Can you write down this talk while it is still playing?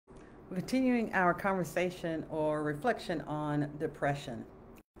Continuing our conversation or reflection on depression.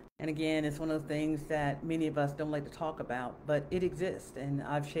 And again, it's one of those things that many of us don't like to talk about, but it exists. And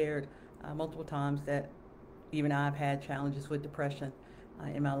I've shared multiple times that even I've had challenges with depression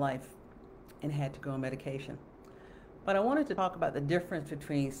in my life and had to go on medication. But I wanted to talk about the difference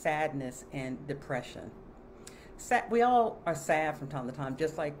between sadness and depression. We all are sad from time to time,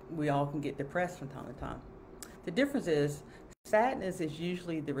 just like we all can get depressed from time to time. The difference is sadness is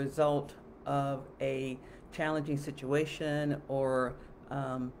usually the result of a challenging situation or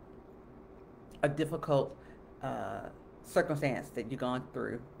um, a difficult uh, circumstance that you've gone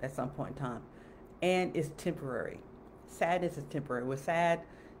through at some point in time. And it's temporary. Sadness is temporary. We're sad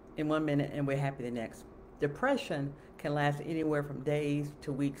in one minute and we're happy the next. Depression can last anywhere from days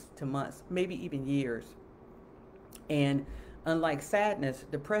to weeks to months, maybe even years. And unlike sadness,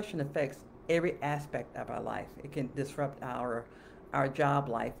 depression affects every aspect of our life. It can disrupt our job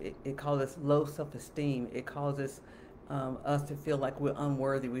life. It causes low self-esteem. It causes us to feel like we're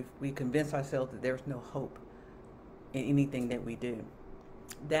unworthy. We convince ourselves that there's no hope in anything that we do.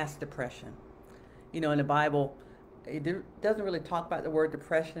 That's depression. You know, in the Bible, it doesn't really talk about the word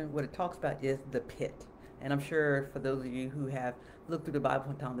depression. What it talks about is the pit. And I'm sure for those of you who have looked through the Bible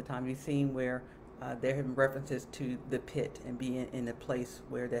from time to time, you've seen where there have been references to the pit and being in a place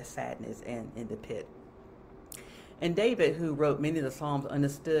where there's sadness and in the pit. And David, who wrote many of the Psalms,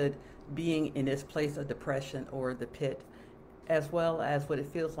 understood being in this place of depression or the pit, as well as what it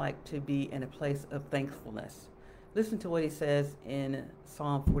feels like to be in a place of thankfulness. Listen to what he says in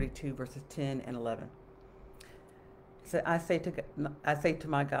Psalm 42, verses 10 and 11. He said, I say to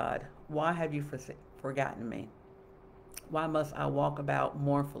my God, why have you forgotten me? Why must I walk about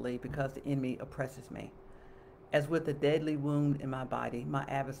mournfully because the enemy oppresses me? As with a deadly wound in my body, my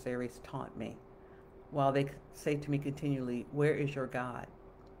adversaries taunt me, while they say to me continually, where is your God?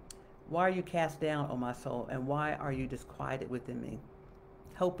 Why are you cast down, O my soul, and why are you disquieted within me?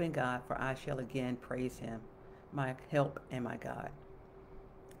 Hope in God, for I shall again praise him, my help and my God.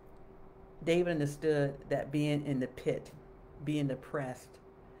 David understood that being in the pit, being depressed,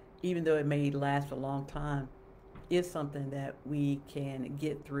 even though it may last a long time, is something that we can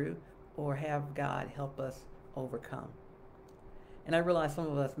get through or have God help us overcome. And I realize some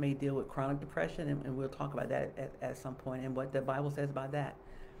of us may deal with chronic depression, and we'll talk about that at some point and what the Bible says about that.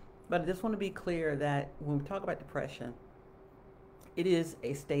 But I just want to be clear that when we talk about depression, it is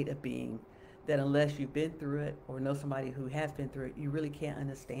a state of being that unless you've been through it or know somebody who has been through it, you really can't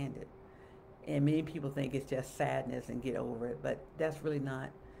understand it. And many people think it's just sadness and get over it, but that's really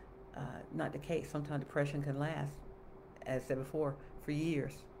not the case. Sometimes depression can last, as I said before, for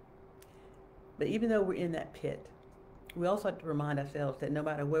years. But even though we're in that pit, we also have to remind ourselves that no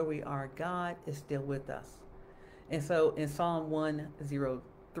matter where we are, God is still with us. And so in Psalm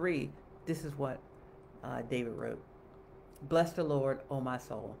 103, this is what David wrote. Bless the Lord, O my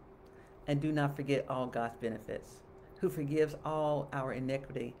soul, and do not forget all God's benefits, who forgives all our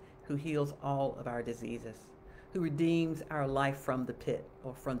iniquity, who heals all of our diseases, who redeems our life from the pit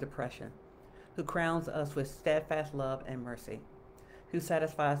or from depression, who crowns us with steadfast love and mercy, who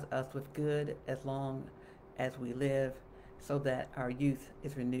satisfies us with good as long as we live, so that our youth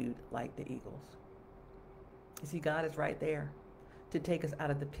is renewed like the eagles. You see, God is right there to take us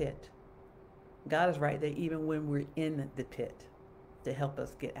out of the pit. God is right there even when we're in the pit to help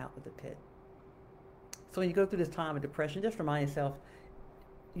us get out of the pit. So when you go through this time of depression, just remind yourself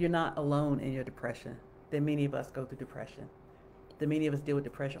you're not alone in your depression. That many of us go through depression. That many of us deal with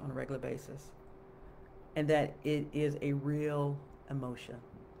depression on a regular basis. And that it is a real emotion.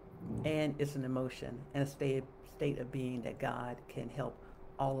 And it's an emotion and a state of being that God can help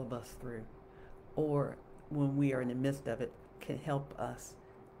all of us through. Or when we are in the midst of it, can help us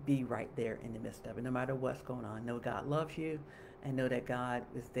be right there in the midst of it, no matter what's going on. Know God loves you and know that God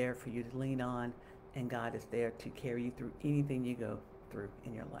is there for you to lean on, and God is there to carry you through anything you go through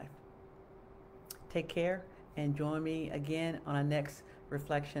in your life. Take care and join me again on our next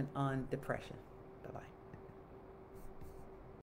reflection on depression. Bye-bye.